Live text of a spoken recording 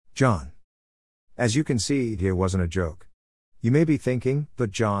John. As you can see, it wasn't a joke. You may be thinking, but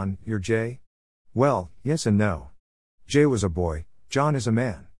John, you're Jay? Well, yes and no. Jay was a boy, John is a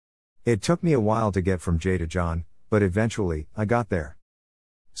man. It took me a while to get from Jay to John, but eventually, I got there.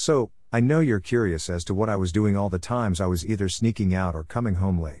 So, I know you're curious as to what I was doing all the times I was either sneaking out or coming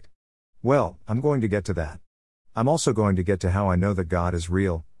home late. Well, I'm going to get to that. I'm also going to get to how I know that God is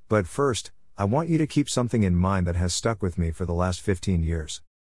real, but first, I want you to keep something in mind that has stuck with me for the last 15 years.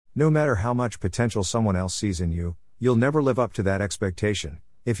 No matter how much potential someone else sees in you, you'll never live up to that expectation,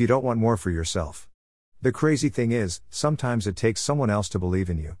 if you don't want more for yourself. The crazy thing is, sometimes it takes someone else to believe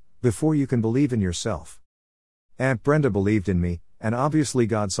in you, before you can believe in yourself. Aunt Brenda believed in me, and obviously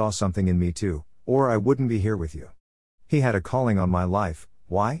God saw something in me too, or I wouldn't be here with you. He had a calling on my life.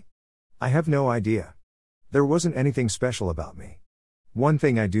 Why? I have no idea. There wasn't anything special about me. One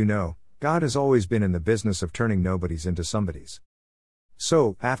thing I do know, God has always been in the business of turning nobodies into somebodies.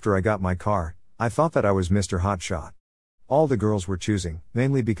 So, after I got my car, I thought that I was Mr. Hotshot. All the girls were choosing,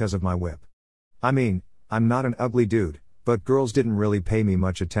 mainly because of my whip. I mean, I'm not an ugly dude, but girls didn't really pay me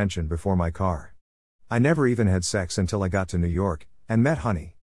much attention before my car. I never even had sex until I got to New York, and met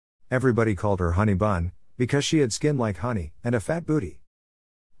Honey. Everybody called her Honey Bun, because she had skin like honey, and a fat booty.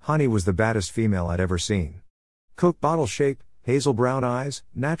 Honey was the baddest female I'd ever seen. Coke bottle shape, hazel brown eyes,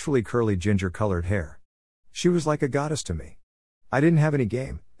 naturally curly ginger-colored hair. She was like a goddess to me. I didn't have any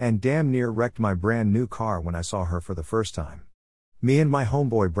game, and damn near wrecked my brand new car when I saw her for the first time. Me and my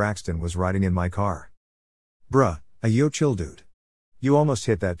homeboy Braxton was riding in my car. Bruh, yo chill dude. You almost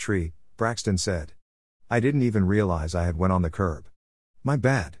hit that tree, Braxton said. I didn't even realize I had went on the curb. My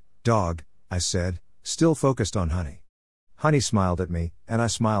bad, dog, I said, still focused on Honey. Honey smiled at me, and I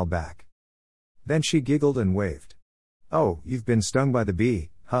smiled back. Then she giggled and waved. Oh, you've been stung by the bee,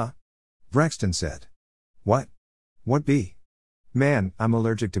 huh? Braxton said. What? What bee? Man, I'm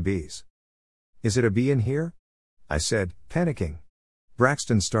allergic to bees. Is it a bee in here? I said, panicking.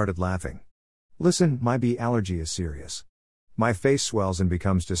 Braxton started laughing. Listen, my bee allergy is serious. My face swells and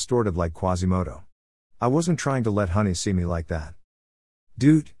becomes distorted like Quasimodo. I wasn't trying to let Honey see me like that.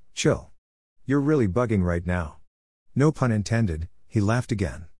 Dude, chill. You're really bugging right now. No pun intended, he laughed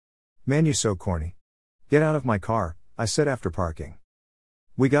again. Man, you so corny. Get out of my car, I said after parking.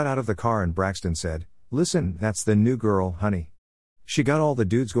 We got out of the car and Braxton said, listen, that's the new girl, Honey. She got all the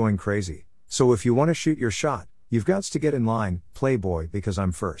dudes going crazy, so if you want to shoot your shot, you've got to get in line, playboy, because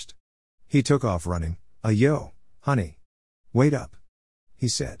I'm first. He took off running. Yo, Honey. Wait up. He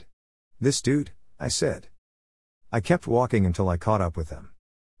said. This dude, I said. I kept walking until I caught up with him.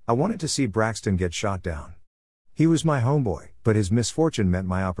 I wanted to see Braxton get shot down. He was my homeboy, but his misfortune meant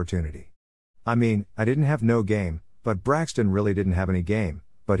my opportunity. I mean, I didn't have no game, but Braxton really didn't have any game,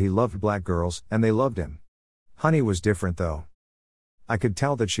 but he loved black girls, and they loved him. Honey was different though. I could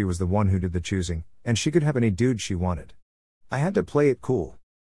tell that she was the one who did the choosing, and she could have any dude she wanted. I had to play it cool.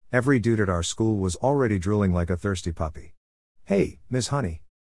 Every dude at our school was already drooling like a thirsty puppy. Hey, Miss Honey.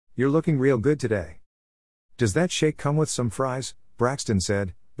 You're looking real good today. Does that shake come with some fries? Braxton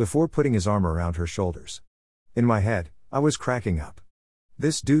said, before putting his arm around her shoulders. In my head, I was cracking up.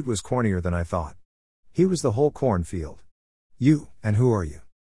 This dude was cornier than I thought. He was the whole cornfield. You, and who are you?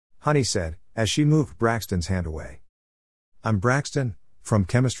 Honey said, as she moved Braxton's hand away. I'm Braxton, from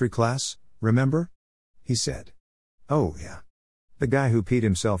chemistry class, remember? He said. Oh yeah. The guy who peed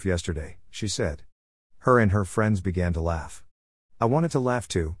himself yesterday, she said. Her and her friends began to laugh. I wanted to laugh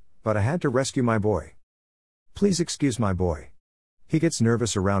too, but I had to rescue my boy. Please excuse my boy. He gets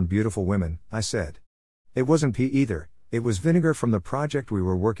nervous around beautiful women, I said. It wasn't pee either, it was vinegar from the project we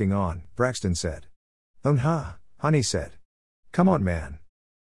were working on, Braxton said. Huh, Honey said. Come on man.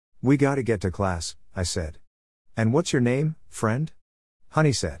 We gotta get to class, I said. And what's your name, friend?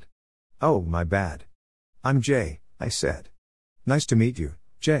 Honey said. Oh, my bad. I'm Jay, I said. Nice to meet you,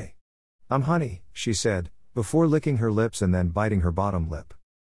 Jay. I'm Honey, she said, before licking her lips and then biting her bottom lip.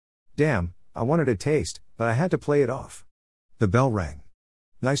 Damn, I wanted a taste, but I had to play it off. The bell rang.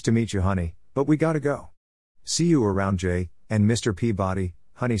 Nice to meet you, Honey, but we gotta go. See you around, Jay, and Mr. Peabody,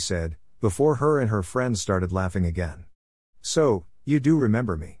 Honey said, before her and her friends started laughing again. So, you do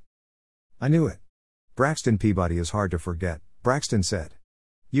remember me. I knew it. Braxton Peabody is hard to forget, Braxton said.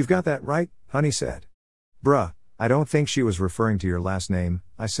 You've got that right, Honey said. Bruh, I don't think she was referring to your last name,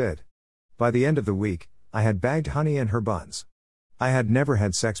 I said. By the end of the week, I had bagged Honey and her buns. I had never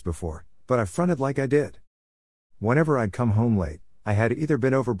had sex before, but I fronted like I did. Whenever I'd come home late, I had either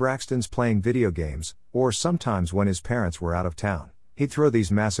been over Braxton's playing video games, or sometimes when his parents were out of town, he'd throw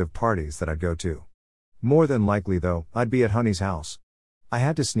these massive parties that I'd go to. More than likely though, I'd be at Honey's house. I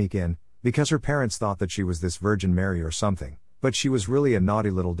had to sneak in, because her parents thought that she was this Virgin Mary or something, But she was really a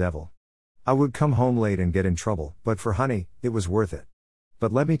naughty little devil. I would come home late and get in trouble, but for honey, it was worth it.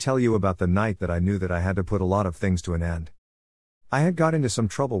 But let me tell you about the night that I knew that I had to put a lot of things to an end. I had got into some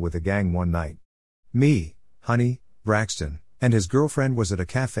trouble with the gang one night. Me, honey, Braxton, and his girlfriend was at a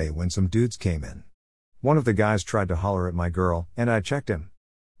cafe when some dudes came in. One of the guys tried to holler at my girl, and I checked him.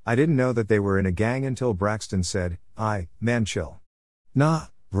 I didn't know that they were in a gang until Braxton said, Man chill. Nah,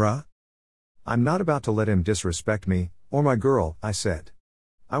 bruh. I'm not about to let him disrespect me, or my girl, I said.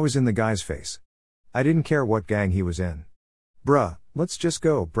 I was in the guy's face. I didn't care what gang he was in. Bruh, let's just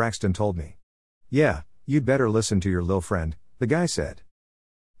go, Braxton told me. Yeah, you'd better listen to your lil' friend, the guy said.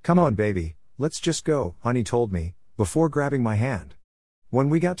 Come on baby, let's just go, honey told me, before grabbing my hand. When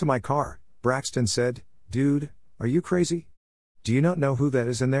we got to my car, Braxton said, Dude, are you crazy? Do you not know who that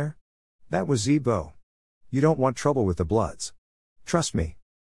is in there? That was Z-Bo. You don't want trouble with the Bloods. Trust me.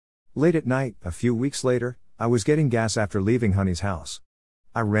 Late at night, a few weeks later, I was getting gas after leaving honey's house.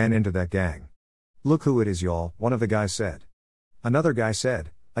 I ran into that gang. Look who it is y'all, one of the guys said. Another guy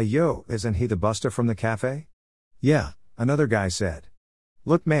said, Yo, isn't he the buster from the cafe? Yeah, another guy said.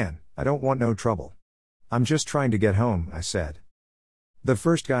 Look man, I don't want no trouble. I'm just trying to get home, I said. The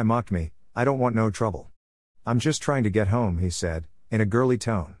first guy mocked me, I don't want no trouble. I'm just trying to get home, he said, in a girly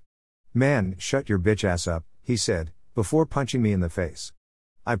tone. Man, shut your bitch ass up, he said, before punching me in the face.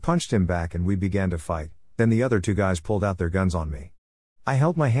 I punched him back and we began to fight, then the other two guys pulled out their guns on me. I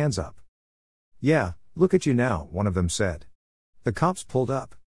held my hands up. Yeah, look at you now, one of them said. The cops pulled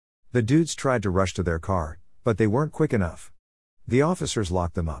up. The dudes tried to rush to their car, but they weren't quick enough. The officers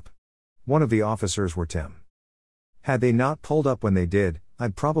locked them up. One of the officers were Tim. Had they not pulled up when they did,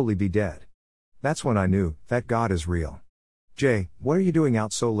 I'd probably be dead. That's when I knew that God is real. Jay, what are you doing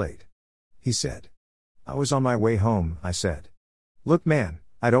out so late? He said. I was on my way home, I said. Look man,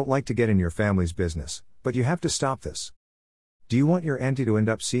 I don't like to get in your family's business, but you have to stop this. Do you want your auntie to end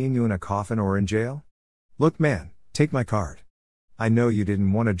up seeing you in a coffin or in jail? Look man, take my card. I know you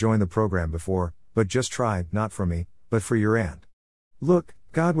didn't want to join the program before, but just try, not for me, but for your aunt. Look,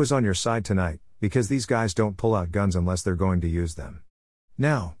 God was on your side tonight, because these guys don't pull out guns unless they're going to use them.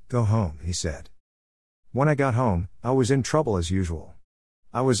 Now, go home, he said. When I got home, I was in trouble as usual.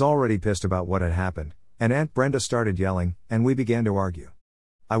 I was already pissed about what had happened, and Aunt Brenda started yelling, and we began to argue.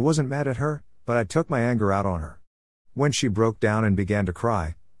 I wasn't mad at her, but I took my anger out on her. When she broke down and began to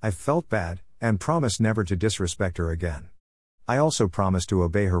cry, I felt bad, and promised never to disrespect her again. I also promised to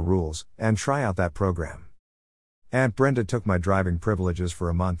obey her rules, and try out that program. Aunt Brenda took my driving privileges for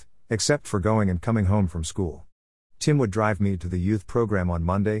a month, except for going and coming home from school. Tim would drive me to the youth program on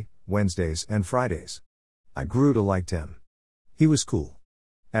Monday, Wednesdays, and Fridays. I grew to like Tim. He was cool.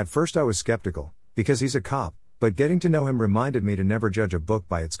 At first I was skeptical, because he's a cop, but getting to know him reminded me to never judge a book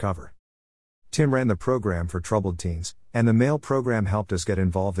by its cover. Tim ran the program for troubled teens, and the male program helped us get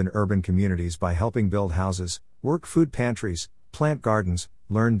involved in urban communities by helping build houses, work food pantries, plant gardens,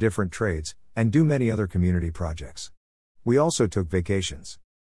 learn different trades, and do many other community projects. We also took vacations.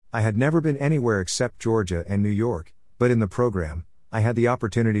 I had never been anywhere except Georgia and New York, but in the program, I had the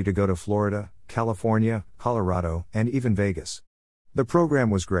opportunity to go to Florida, California, Colorado, and even Vegas. The program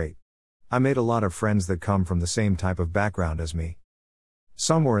was great. I made a lot of friends that come from the same type of background as me.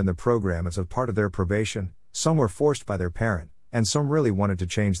 Some were in the program as a part of their probation, some were forced by their parent, and some really wanted to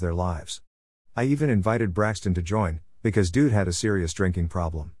change their lives. I even invited Braxton to join, because dude had a serious drinking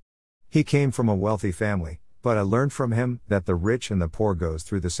problem. He came from a wealthy family, but I learned from him that the rich and the poor goes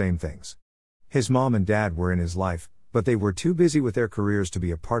through the same things. His mom and dad were in his life, but they were too busy with their careers to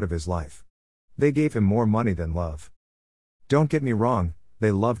be a part of his life. They gave him more money than love. Don't get me wrong,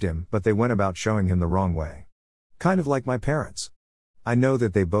 they loved him, but they went about showing him the wrong way. Kind of like my parents. I know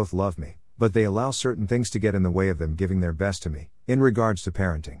that they both love me, but they allow certain things to get in the way of them giving their best to me, in regards to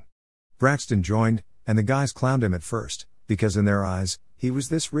parenting. Braxton joined, and the guys clowned him at first, because in their eyes, he was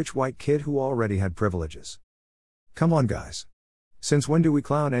this rich white kid who already had privileges. Come on guys. Since when do we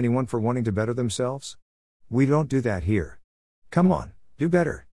clown anyone for wanting to better themselves? We don't do that here. Come on, do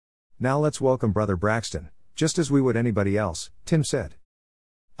better. Now let's welcome Brother Braxton, just as we would anybody else, Tim said.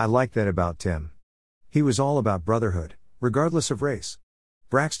 I liked that about Tim. He was all about brotherhood, regardless of race.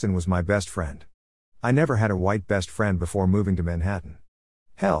 Braxton was my best friend. I never had a white best friend before moving to Manhattan.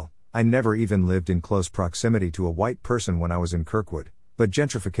 Hell, I never even lived in close proximity to a white person when I was in Kirkwood, but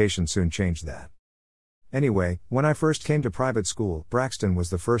gentrification soon changed that. Anyway, when I first came to private school, Braxton was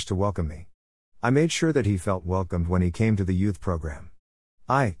the first to welcome me. I made sure that he felt welcomed when he came to the youth program.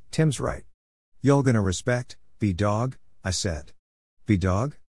 Tim's right. Y'all gonna respect, B-Dog? I said.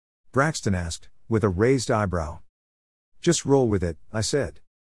 B-Dog? Braxton asked, with a raised eyebrow. Just roll with it, I said.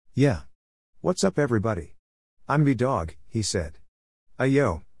 Yeah. What's up everybody? I'm B-Dog, he said.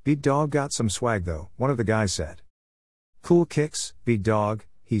 Yo, B-Dog got some swag though, one of the guys said. Cool kicks, B-Dog,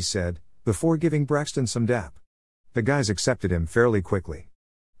 he said, before giving Braxton some dap. The guys accepted him fairly quickly.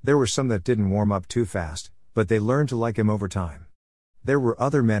 There were some that didn't warm up too fast, but they learned to like him over time. There were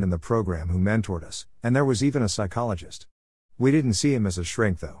other men in the program who mentored us, and there was even a psychologist. We didn't see him as a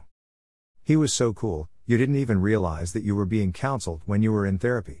shrink though. He was so cool, you didn't even realize that you were being counseled when you were in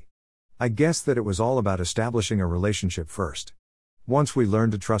therapy. I guess that it was all about establishing a relationship first. Once we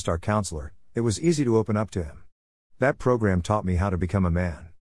learned to trust our counselor, it was easy to open up to him. That program taught me how to become a man.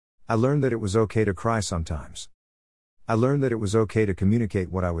 I learned that it was okay to cry sometimes. I learned that it was okay to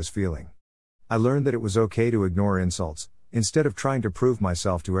communicate what I was feeling. I learned that it was okay to ignore insults, instead of trying to prove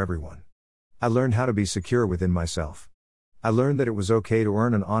myself to everyone. I learned how to be secure within myself. I learned that it was okay to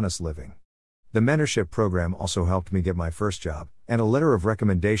earn an honest living. The mentorship program also helped me get my first job, and a letter of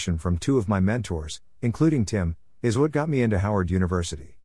recommendation from two of my mentors, including Tim, is what got me into Howard University.